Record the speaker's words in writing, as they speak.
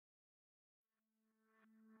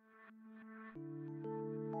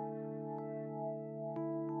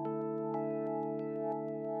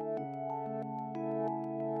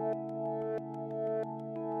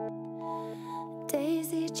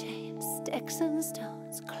and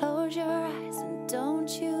stones. Close your eyes and don't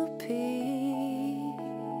you peek.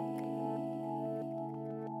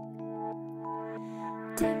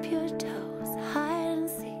 Dip your toes, hide and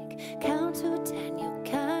seek. Count to 10, you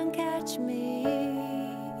can't catch me.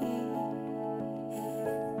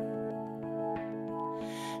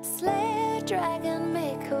 Slay a dragon,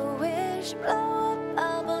 make a wish, blow a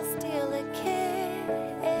bubble, steal a kiss.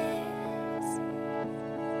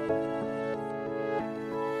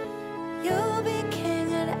 You'll be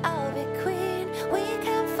king and I'll be queen. We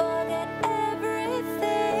can forget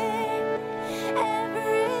everything,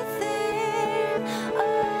 everything.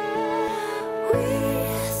 Oh, we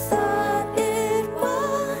thought it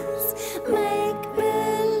was make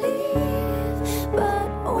believe, but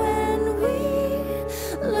when we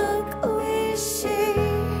look, we see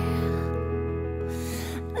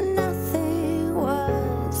nothing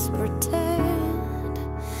was pretend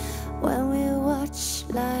when we watch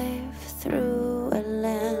life through a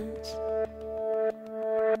lens.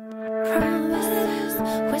 Promises,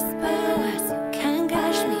 whispers, you can't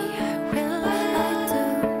catch me. I will, I do.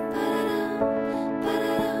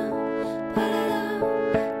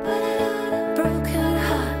 Broken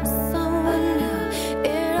heart, someone new.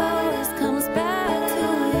 It always comes back to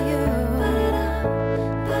you.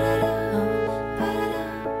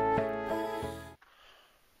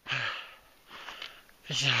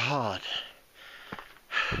 This is hard.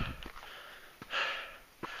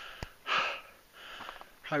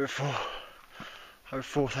 Over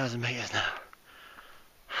 4,000 meters now.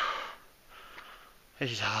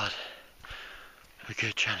 This is hard. A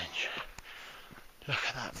good challenge. Look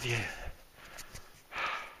at that view.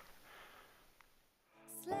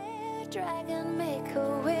 Slay a dragon, make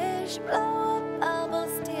a wish, blow a bubble,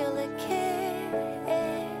 steal a kiss.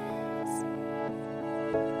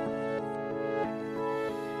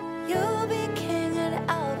 You'll be king and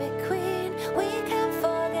I'll be queen. We can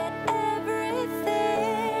forget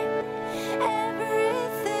everything,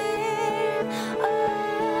 everything.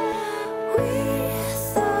 Oh, we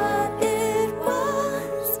thought it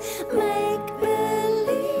was make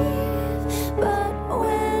believe, but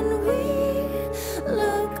when we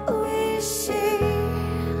look, we see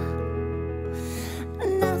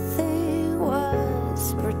nothing was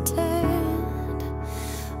pretend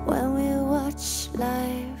when we watch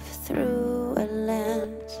life through a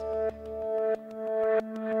lens.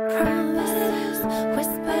 Promises,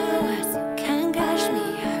 whispers, you can't catch me.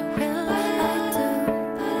 I will, I do.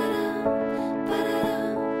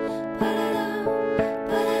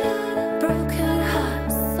 Broken heart,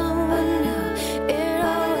 someone new. It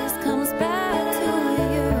always comes back to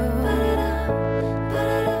you.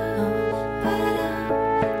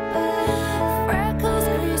 Freckles,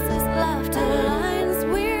 creases, laughter lines.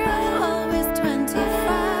 We're always 25.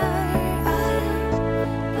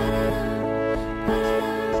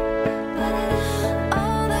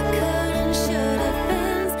 All that could and should have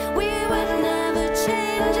been, we would never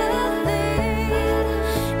change a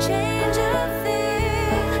thing, change a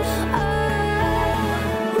thing. Oh,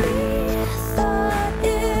 we thought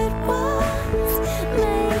it was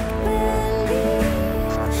make believe,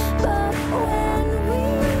 but when we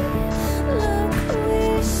look, we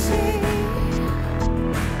see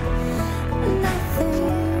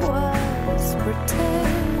nothing was pretend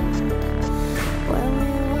when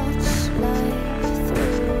we watch life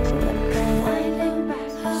through a lens. Winding back,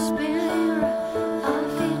 spinning round, our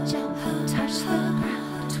feet jump, touch the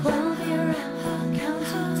ground. 12 year round, count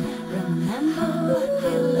to 10. Remember what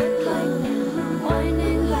we look like then.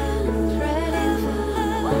 Winding back, threading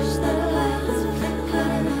through, watch the lights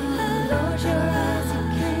flicker. Close your eyes, you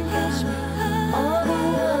can't catch me. All the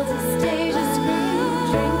world's a stage, a screen.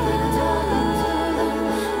 Drinking, talking to them,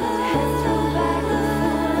 heads thrown back and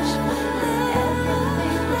foolish.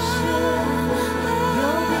 Everything we should.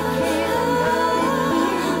 You'll be king and I'll be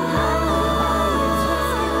queen. I will always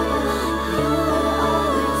rescue you. You will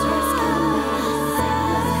always rescue me.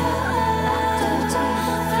 Sickness, health, laughter,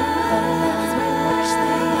 tears. Through the lens we watch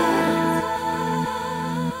the years.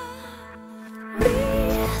 We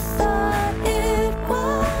thought it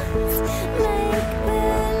was make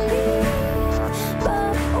believe,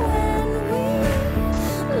 but when we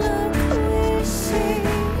look, we see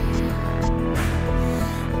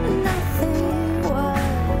nothing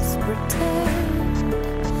was pretend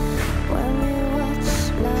when we watch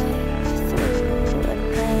life through a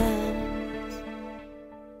lens.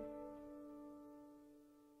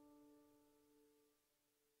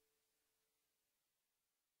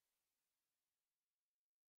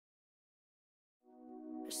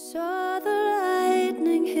 I saw the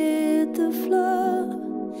lightning hit the floor.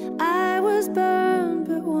 I was burned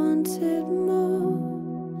but wanted more.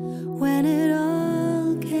 When it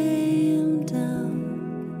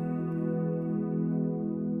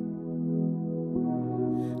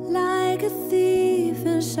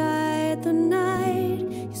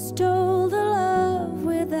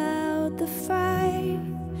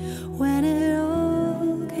when it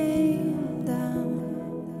all came down.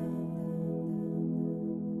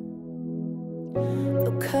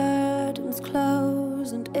 The curtains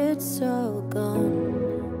close and it's all gone.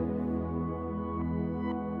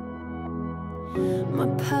 My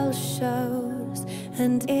pulse shows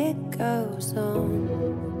and it goes on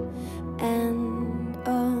and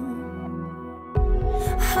on.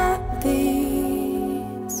 Heartbeats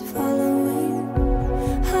following,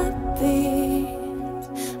 heartbeats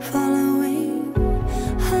following,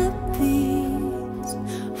 heartbeats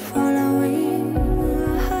following,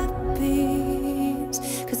 heartbeats.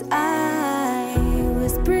 'Cause I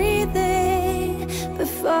was breathing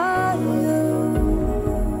before you.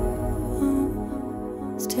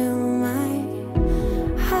 Still my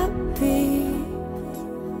heartbeat.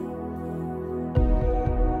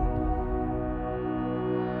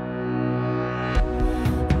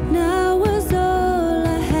 Now was all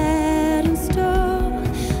I had in store.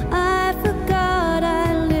 I forgot I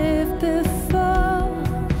lived before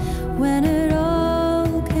when it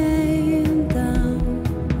all came down.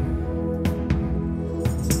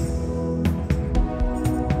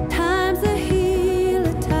 Time's a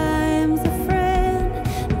healer, time's a friend.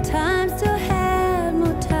 Time still had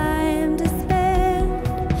more time to spend,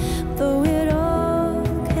 though it all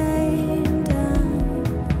came down.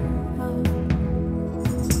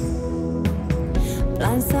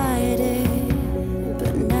 Blindsided,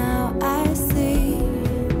 but now I see.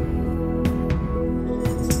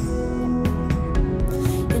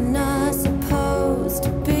 You're not supposed to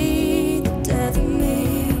be the death of me,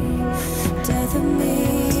 death of me.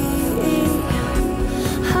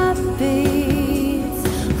 Heartbeats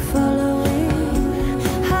following,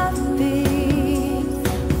 heartbeats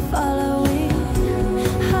following,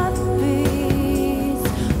 heartbeats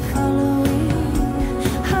following,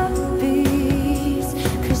 heartbeats.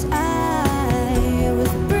 'Cause I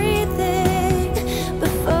was breathing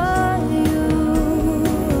before you.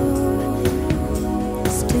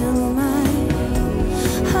 Still my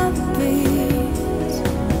heartbeats.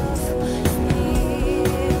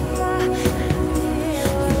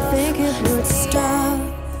 You think it would stop?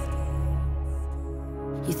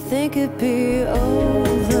 You think it'd be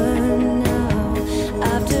over now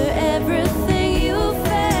after everything?